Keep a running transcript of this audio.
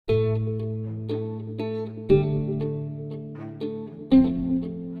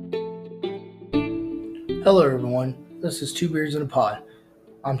Hello, everyone. This is Two Beards in a Pod.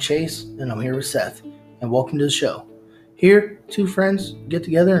 I'm Chase, and I'm here with Seth, and welcome to the show. Here, two friends get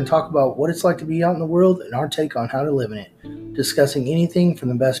together and talk about what it's like to be out in the world and our take on how to live in it, discussing anything from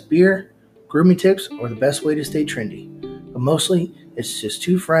the best beer, grooming tips, or the best way to stay trendy. But mostly, it's just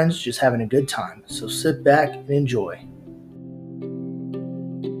two friends just having a good time, so sit back and enjoy.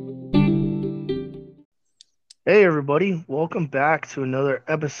 Hey, everybody. Welcome back to another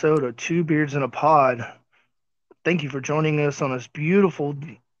episode of Two Beards in a Pod. Thank you for joining us on this beautiful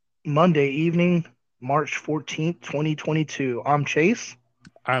Monday evening, March 14th, 2022. I'm Chase.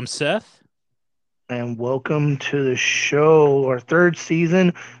 I'm Seth. And welcome to the show, our third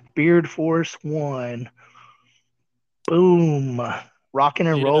season, Beard Force 1. Boom. Rocking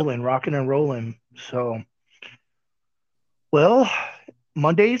and rolling. So, well,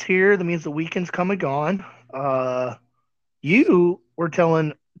 Monday's here. That means the weekend's come and gone. You were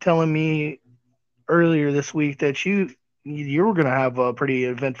telling me earlier this week that you were going to have a pretty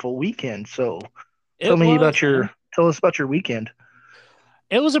eventful weekend. So tell us about your weekend.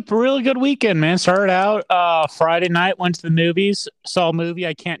 It was a really good weekend, man. Started out Friday night, went to the movies, saw a movie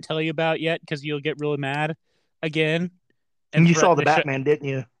I can't tell you about yet because you'll get really mad again. And you saw the Batman, didn't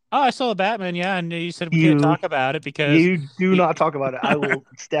you? Oh, I saw the Batman, yeah. And you said we can't talk about it because you do not talk about it. I will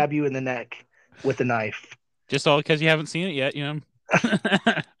stab you in the neck with a knife. Just all because you haven't seen it yet, you know.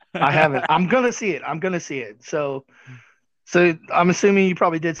 I haven't. I'm gonna see it. So I'm assuming you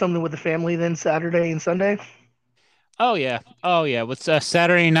probably did something with the family then Saturday and Sunday. Oh yeah. With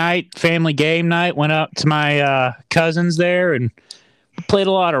Saturday night family game night, went up to my cousins there and played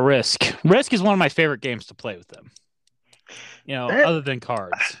a lot of Risk. Risk is one of my favorite games to play with them. You know, other than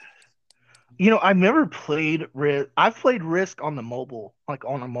cards. You know, I've never played Risk. I've played Risk on the mobile, like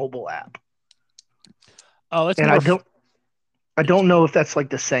on a mobile app. Oh, I don't know if that's like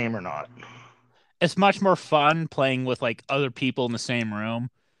the same or not. It's much more fun playing with like other people in the same room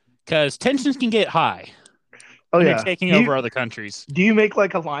because tensions can get high. Oh when yeah, you're taking over other countries. Do you make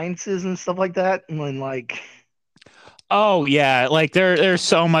like alliances and stuff like that? And when like, oh yeah, like there's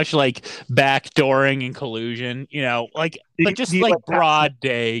so much like backdooring and collusion. You know, like just broad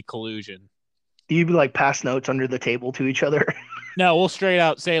day collusion. Do you like pass notes under the table to each other? No, we'll straight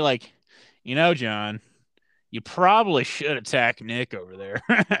out say like, you know, John, you probably should attack Nick over there.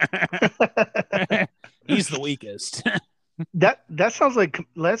 He's the weakest. that sounds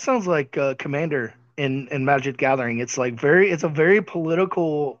like Commander in Magic Gathering. It's a very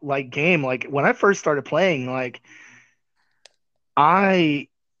political like game. Like when I first started playing, like I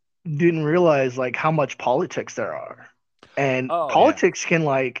didn't realize like how much politics there are. And politics can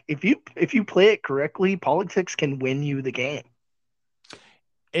like if you play it correctly, politics can win you the game.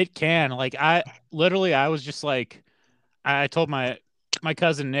 It can. Like I was just like I told my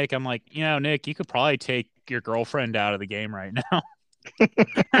cousin Nick, I'm like, you know, Nick, you could probably take your girlfriend out of the game right now.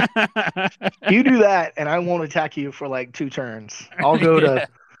 You do that and I won't attack you for like 2 turns. I'll go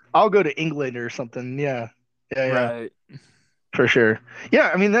to England or something. Yeah. Right. For sure.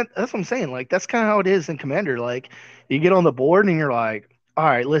 Yeah, I mean that's what I'm saying. Like that's kind of how it is in Commander. Like you get on the board and you're like, all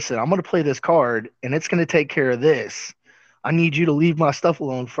right, listen, I'm gonna play this card and it's gonna take care of this. I need you to leave my stuff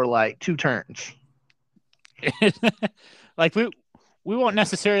alone for like 2 turns. Like we won't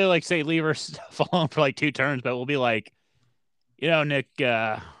necessarily like say leave our stuff alone for like 2 turns, but we'll be like, you know, Nick,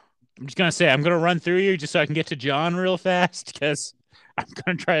 I'm just gonna say I'm gonna run through you just so I can get to John real fast because I'm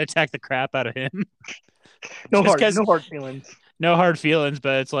gonna try to attack the crap out of him. No hard feelings. No hard feelings,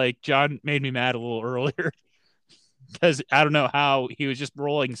 but it's like John made me mad a little earlier because I don't know how he was just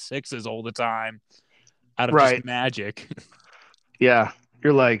rolling 6s all the time out of just magic. Yeah,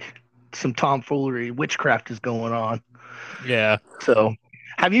 you're like some tomfoolery, witchcraft is going on. Yeah. So,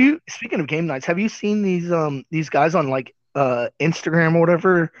 speaking of game nights, have you seen these guys on like Instagram or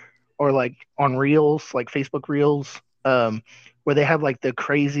whatever, or like on Reels, like Facebook Reels, where they have like the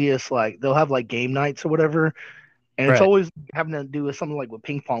craziest, like they'll have like game nights or whatever, and it's always having to do with something like with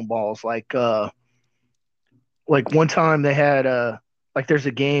ping pong balls. Like one time they had like there's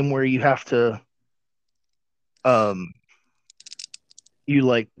a game where you have to you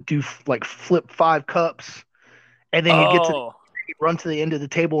like do like flip 5 cups, and then you run to the end of the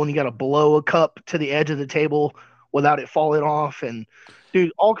table and you got to blow a cup to the edge of the table without it falling off. And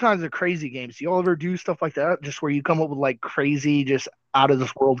dude, all kinds of crazy games. Do you all ever do stuff like that? Just where you come up with like crazy, just out of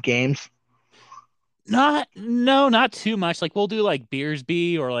this world games? Not too much. Like we'll do like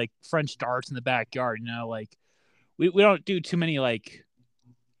Beersby or like French darts in the backyard, you know, like we don't do too many like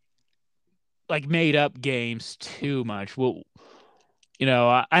made up games too much. We'll, you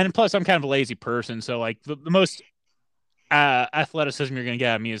know, and plus I'm kind of a lazy person, so like the most athleticism you're gonna get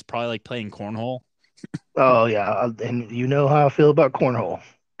out of me is probably like playing cornhole. Oh yeah, and you know how I feel about cornhole.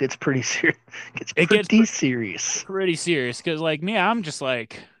 Gets pretty serious. Gets It gets pretty serious. pretty serious because, like me, I'm just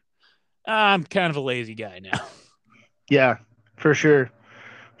like I'm kind of a lazy guy now. Yeah, for sure,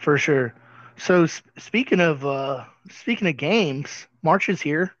 for sure. So speaking of games, March is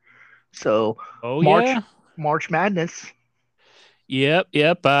here. So Oh March yeah, March Madness. yep.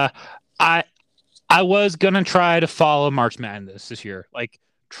 I I was gonna try to follow March Madness this year, like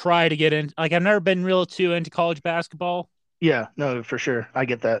try to get in. Like I've never been real too into college basketball, Yeah, no, for sure. I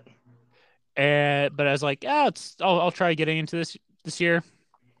get that. and but I was like, yeah, I'll try getting into this year.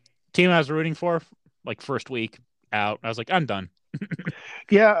 Team I was rooting for, like first week out, I was like, I'm done.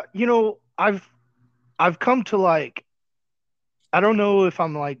 Yeah, I've come to like I don't know if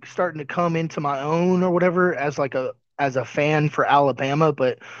I'm like starting to come into my own or whatever as like a fan for Alabama,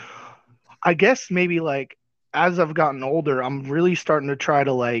 but I guess maybe like as I've gotten older, I'm really starting to try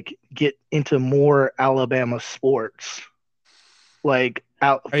to like get into more Alabama sports. Like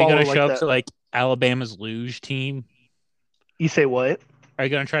out Are you follow gonna like show up the to like Alabama's luge team? you say what? Are you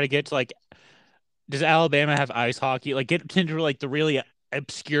gonna try to get to like? Does Alabama have ice hockey? Like get into like the really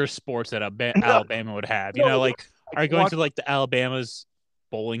obscure sports that No, Alabama would have. You no, know, like like are you going watch to like the Alabama's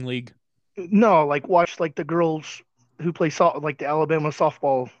bowling league? no, like watch like the girls who play like the Alabama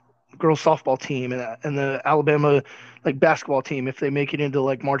softball girls softball team and the Alabama like basketball team if they make it into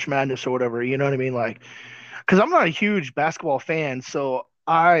like March Madness or whatever, you know what I mean? Like because I'm not a huge basketball fan, so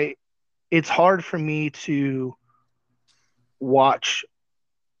I it's hard for me to watch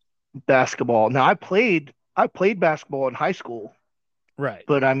basketball. Now I played basketball in high school, Right.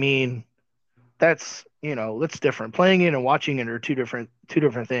 but I mean that's that's different. Playing it and watching it are two different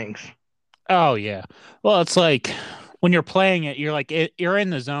things. Oh yeah. Well, it's like when you're playing it, you're like you're in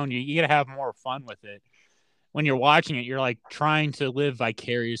the zone. You gotta have more fun with it. When you're watching it, you're like trying to live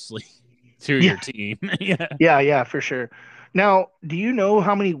vicariously through Yeah, your team. Yeah. yeah, for sure. Now, do you know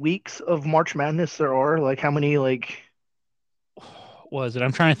how many weeks of March Madness there are? Like how many like Was it?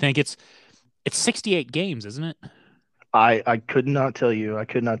 I'm trying to think. It's 68 games, isn't it? I could not tell you. I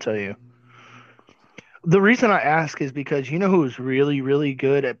could not tell you. The reason I ask is because you know who's really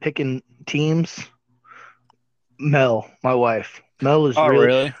good at picking teams? Mel, my wife. Mel is Oh, really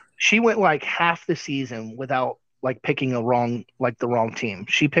really? she went like half the season without like picking the wrong team.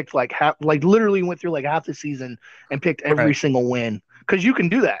 She picked like half like literally went through like half the season and picked every Right. single win because you can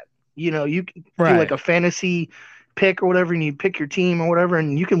do that. You can do like Right. a fantasy pick or whatever, and you pick your team or whatever,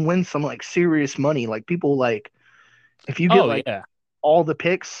 and you can win some like serious money. Like people like if you get Oh like yeah. all the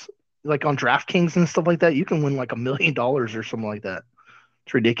picks like on DraftKings and stuff like that, you can win like $1 million or something like that.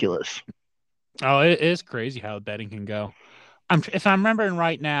 It's ridiculous. Oh, it is crazy how betting can go. If I'm remembering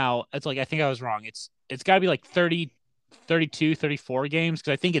right now, it's like I think I was wrong. It's got to be like 30, 32, 34 games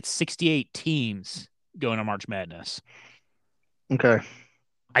because I think it's 68 teams going to March Madness. Okay.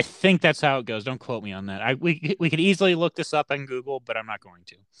 I think that's how it goes. Don't quote me on that. We could easily look this up on Google, but I'm not going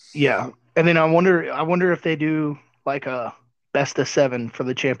to. Yeah. And then I wonder if they do like a best of seven for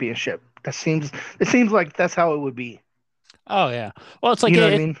the championship. It seems like that's how it would be. Oh yeah. Well, it's like You know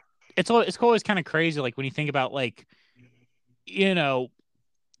what I mean? it's always kind of crazy. Like when you think about like you know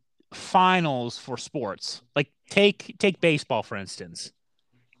finals for sports. Like take baseball for instance.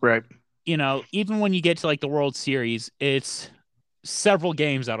 Right. Even when you get to like the World Series, it's several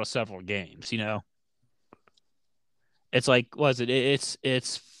games out of several games. It's like was it?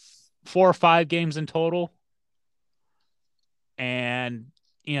 It's 4 or 5 games in total, and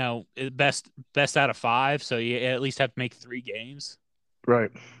best out of five. So you at least have to make 3 games.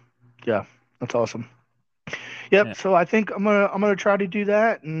 Right. Yeah. That's awesome. Yep. Yeah. So I think I'm gonna try to do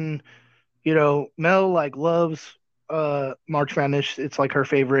that. And Mel like loves March Madness. It's like her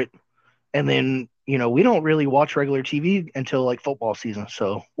favorite. And then we don't really watch regular TV until like football season.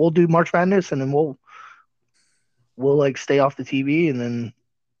 So we'll do March Madness, and then we'll like stay off the TV and then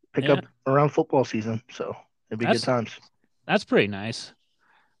pick Yeah. up around football season. So it'd be good That's times. that's pretty nice.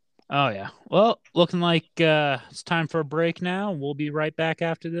 Oh yeah. Well, looking like it's time for a break now. We'll be right back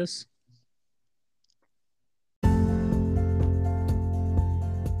after this.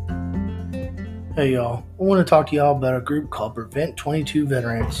 Hey y'all, I want to talk to y'all about a group called Prevent 22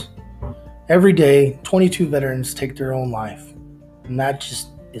 Veterans. Every day, 22 veterans take their own life, and that just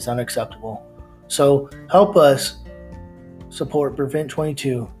is unacceptable. So help us support Prevent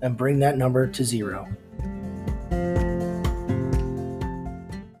 22 and bring that number to zero.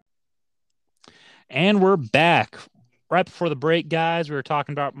 And we're back. Right before the break, guys, we were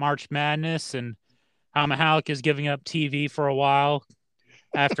talking about March Madness and how Mahalik is giving up TV for a while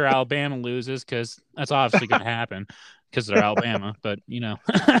after Alabama loses, because that's obviously going to happen. because they're Alabama. But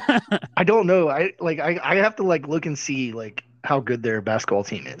I don't know. I have to like look and see like how good their basketball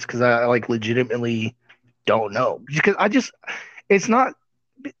team is because I like legitimately don't know because it's not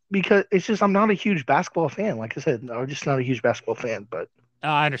because it's just I'm not a huge basketball fan. Like I said, I'm just not a huge basketball fan. But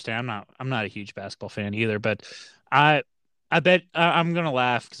I understand. I'm not a huge basketball fan either. But I I bet I'm gonna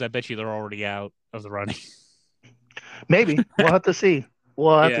laugh because I bet you they're already out of the running. maybe we'll have to see.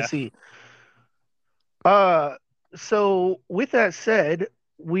 We'll have to Yeah. see. Uh, so with that said,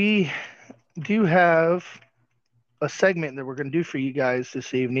 we do have a segment that we're going to do for you guys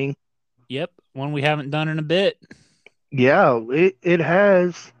this evening. Yep. One we haven't done in a bit. Yeah, it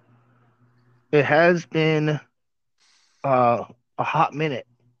has been uh a hot minute.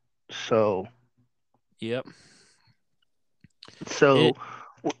 So Yep. so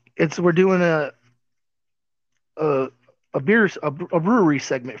It. it's we're doing a a brewery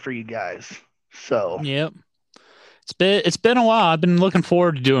segment for you guys. So Yep. It's been a while. I've been looking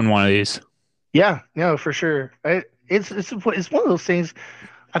forward to doing one of these. yeah, no, for sure. It's one of those things.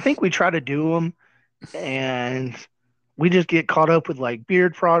 I think we try to do them and we just get caught up with like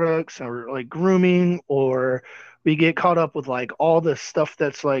beard products or like grooming, or we get caught up with like all the stuff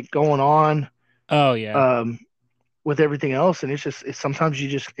that's like going on Oh yeah. um with everything else, and it's sometimes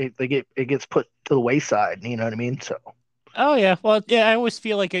it gets put to the wayside, you know what I mean? So Oh yeah. Well, yeah. I always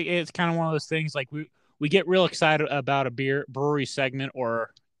feel like it's kind of one of those things. Like we get real excited about a beer brewery segment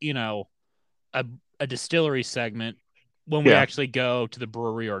or you know a a distillery segment when we yeah, actually go to the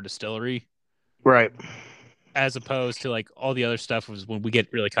brewery or distillery, right, as opposed to like all the other stuff was when we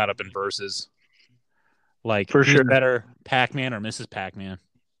get really caught up in verses. Like for who's sure. better, Pac-Man or Mrs. Pac-Man?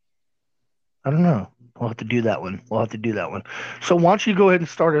 I don't know. We'll have to do that one. We'll have to do that one. So why don't you go ahead and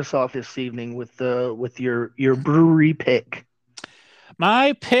start us off this evening with your brewery pick?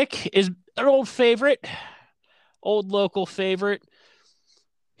 My pick is an old favorite, old local favorite,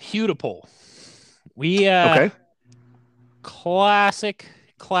 Hudipole. We Okay. classic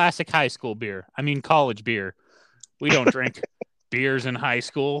high school beer. I mean college beer. We don't drink beers in high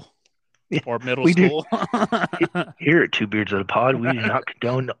school Yeah, or middle we do. school. Here at Two Beards of the Pod, we do not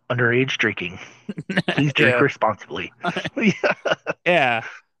condone underage drinking. Please drink Yeah. responsibly. Yeah. Yeah.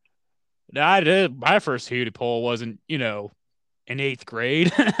 I did my first Hudipole wasn't, in eighth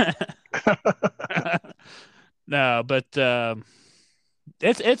grade. No, but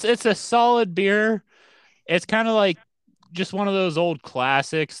it's a solid beer. It's kind of like just one of those old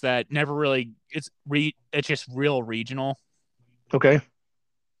classics that never really it's just real regional. Okay.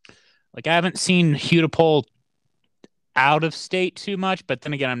 Like I haven't seen Hudipole out of state too much, but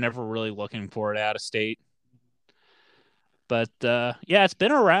then again, I'm never really looking for it out of state. But yeah, it's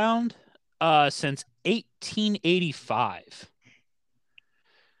been around since 1885.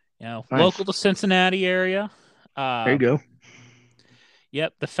 Nice. Local to Cincinnati area. There you Uh, go.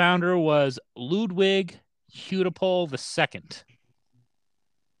 yep, the founder was Ludwig Hudipole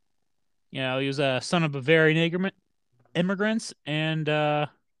II. He was a son of Bavarian immigrants and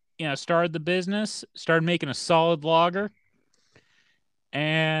started the business, started making a solid lager,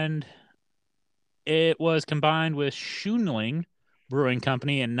 and it was combined with Schoenling Brewing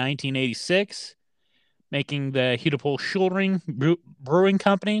Company in 1986, making the Hudipole Schulring Brewing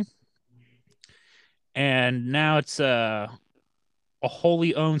Company. And now it's a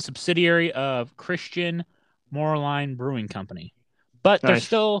wholly owned subsidiary of Christian Moerlein Brewing Company. But they're Nice.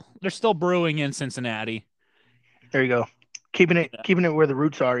 still they're still brewing in Cincinnati. There you go. Keeping it Yeah. keeping it where the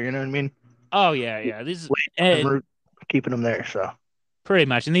roots are. You know what I mean? Oh yeah, yeah. These Them roots, keeping them there. So pretty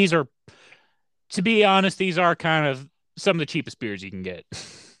much, and these are, to be honest, these are kind of some of the cheapest beers you can get.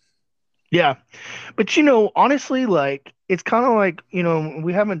 yeah, but honestly, like it's kind of like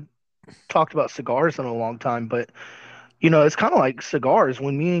we haven't talked about cigars in a long time, but it's kind of like cigars.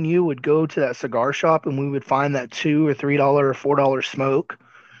 When me and you would go to that cigar shop and we would find that $2 or $3 or $4 smoke,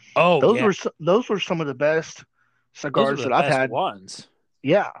 Oh those yeah, were those were some of the best those were cigars the that I've best had. ones.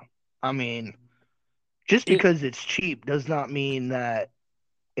 Yeah, I mean, just It because it's cheap does not mean that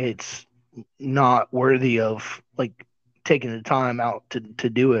it's not worthy of like taking the time out to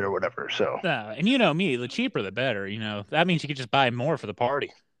do it or whatever. So and you know me, the cheaper the better. That means you could just buy more for the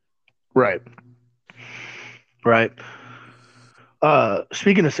party. right, right.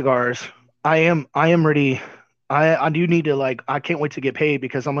 Speaking of cigars, I am ready. I do need to like I can't wait to get paid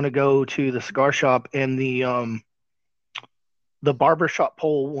because I'm gonna go to the cigar shop and the barbershop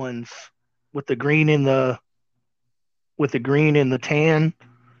pole ones with the green and the tan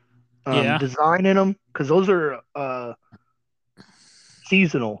Yeah. design in them because those are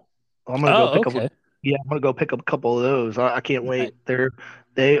seasonal. I'm gonna go Oh, pick up. okay. Yeah, I'm gonna go pick up a couple of those. I can't Nice. wait.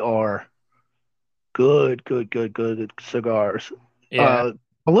 They are. Good cigars. Yeah, Uh,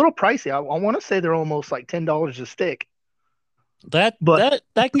 a little pricey. I want to say they're almost like $10 a stick, that but that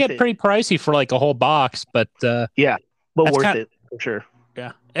that can worth get it. pretty pricey for like a whole box, but Yeah, but that's worth kind. it for sure.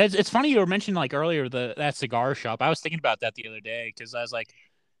 Yeah, it's funny you were mentioning like earlier that cigar shop. I was thinking about that the other day because I was like,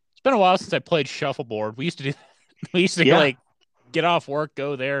 it's been a while since I played shuffleboard. We used to do, we used to Yeah. like get off work,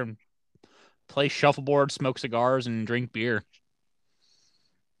 go there, and play shuffleboard, smoke cigars, and drink beer.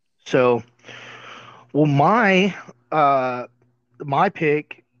 So, well, uh my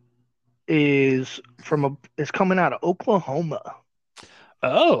pick is coming out of Oklahoma.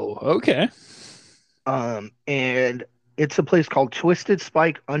 Oh, okay. And it's a place called Twisted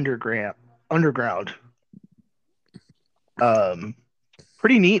Spike Underground. Underground. Um,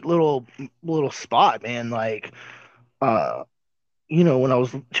 Pretty neat little spot, man. Like, uh, when I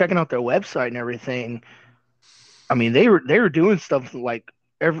was checking out their website and everything, I mean, they were doing stuff like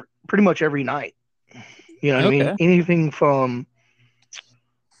every pretty much every night. You know what I mean? Okay. Anything from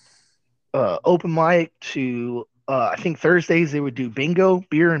open mic to I think Thursdays they would do bingo,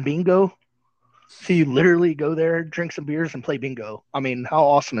 beer and bingo. So you literally go there, drink some beers, and play bingo. I mean, how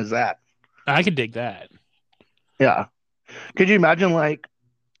awesome is that? I could dig that. Yeah. Could you imagine like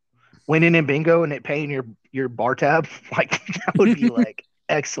winning in bingo and it paying your bar tab? Like that would be like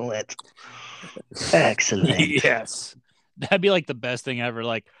excellent, excellent. Yes. That'd be like the best thing ever.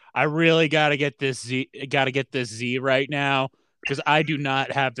 Like, I really gotta get this Z right now because I do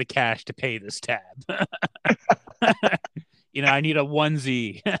not have the cash to pay this tab. I need a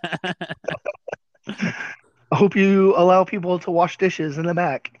 1Z. I hope you allow people to wash dishes in the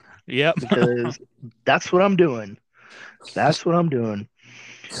back Yep. because that's what I'm doing. That's what I'm doing.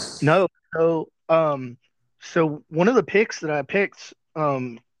 No, so one of the picks that I picked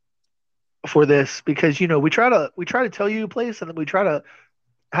for this because we try to tell you a place and then we try to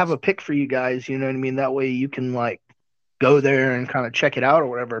have a pick for you guys, you know what I mean? That way you can like go there and kind of check it out or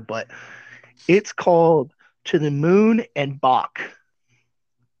whatever. But it's called To the Moon and Bach.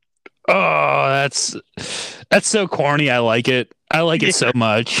 Oh, that's so corny. I like it. I like it so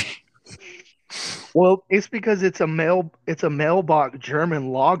much. Well, it's because it's a Bach German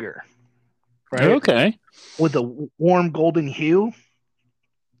lager, right? Okay. With a warm golden hue.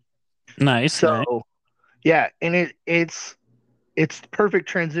 Nice, nice. So yeah, and it's perfect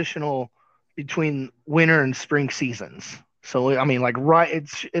transitional between winter and spring seasons. So I mean, like right,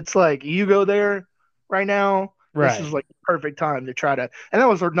 it's like you go there right now. This is Right. like the perfect time to try to, and that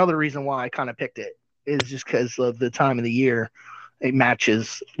was another reason why I kind of picked it is just because of the time of the year. It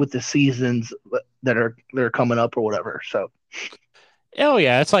matches with the seasons that are coming up or whatever. So Oh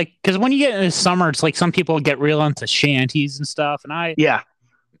yeah, it's like because when you get into summer, it's like some people get real into shanties and stuff, and yeah,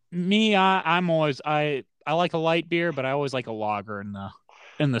 I'm always I like a light beer, but I always like a lager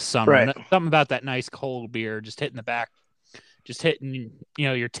in the summer. And right, something about that nice cold beer just hitting the back, just hitting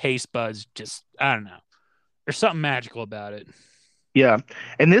your taste buds. Just I don't know. There's something magical about it. yeah.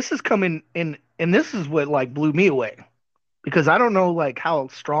 And this is coming in, and this is what like blew me away because I don't know like how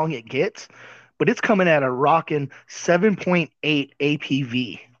strong it gets, but it's coming at a rocking 7.8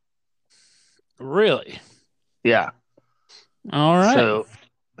 APV. Really. Yeah. All right. So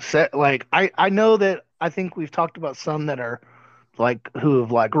set like I know that I think we've talked about some that are like who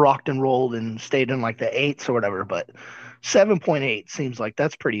have like rocked and rolled and stayed in like the eights or whatever, but 7.8 seems like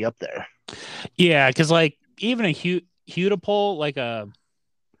that's pretty up there. Yeah, because like even a Hutapole, like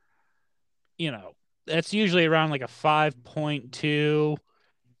that's usually around like a 5.2.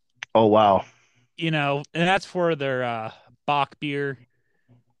 Oh wow. And that's for their Bach beer.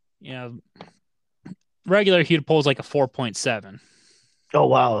 You know, regular Hutapole is like a 4.7. Oh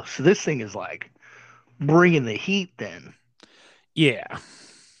wow. So this thing is like bringing the heat then. Yeah,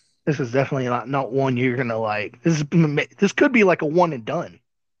 This is definitely not one you're gonna like. This could be like a one and done,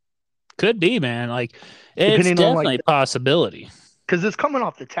 could be, man. Like, it's depending on like definitely a possibility. because it's coming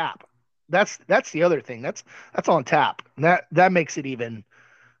off the tap. That's the other thing. That's on tap. That makes it even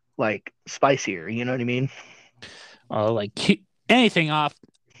like spicier. You know what I mean? Like anything off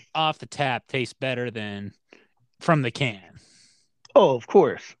the tap tastes better than from the can. Oh, of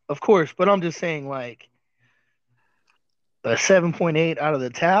course. But I'm just saying like a 7.8 out of the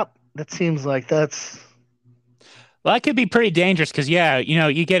tap. That seems like that's Well, that could be pretty dangerous because yeah,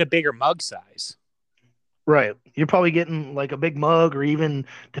 you get a bigger mug size. right. You're probably getting like a big mug, or even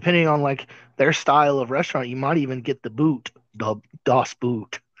depending on like their style of restaurant, you might even get the boot, the Das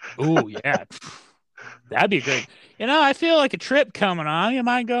Boot. Oh yeah, that'd be great. I feel like a trip coming on. You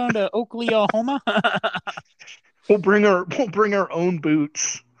mind going to Oklahoma? We'll bring our own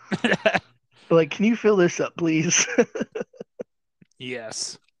boots. Like, can you fill this up, please?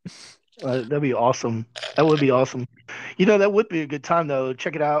 Yes. That'd be awesome. That would be awesome. That would be a good time though.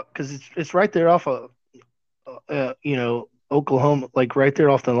 Check it out because it's right there off of Oklahoma, like right there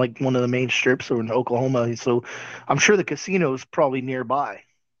off the like one of the main strips or in Oklahoma. So I'm sure the casino is probably nearby.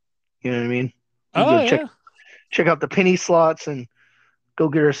 You know what I mean? We Oh go yeah, check out the penny slots and go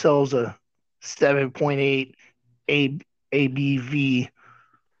get ourselves a 7.8 A ABV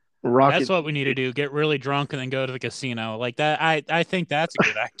that's rocket. what we need to do. Get really drunk and then go to the casino like that. I think that's a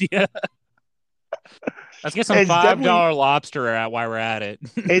good idea. Let's get some It's definitely $5 lobster at while we're at it.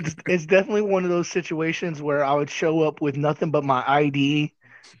 it's definitely one of those situations where I would show up with nothing but my ID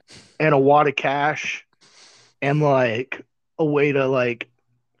and a wad of cash and like a way to like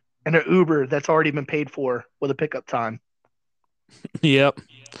and an Uber that's already been paid for with a pickup time. Yep.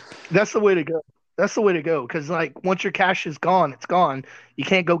 That's the way to go. That's the way to go because like once your cash is gone, it's gone. You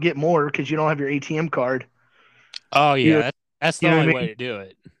can't go get more because you don't have your ATM card. Oh You know, yeah, that's the you know what only I way mean? to do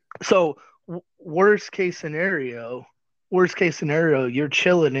it. So worst case scenario, you're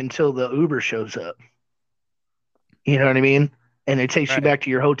chilling until the Uber shows up. You know what I mean? And it takes you Right. back to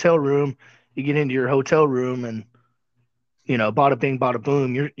your hotel room. You get into your hotel room and bada bing, bada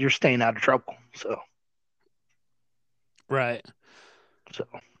boom, you're staying out of trouble. Right. So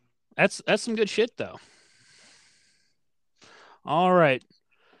That's some good shit though. All right.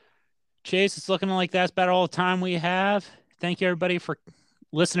 Chase, it's looking like that's about all the time we have. Thank you everybody for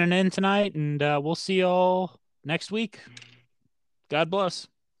listening in tonight, and we'll see y'all next week. God bless.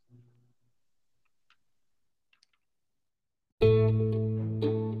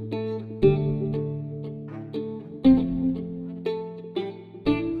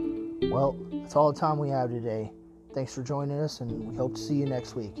 Well, that's all the time we have today. Thanks for joining us, and we hope to see you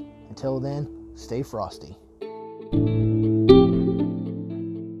next week. Until then, stay frosty.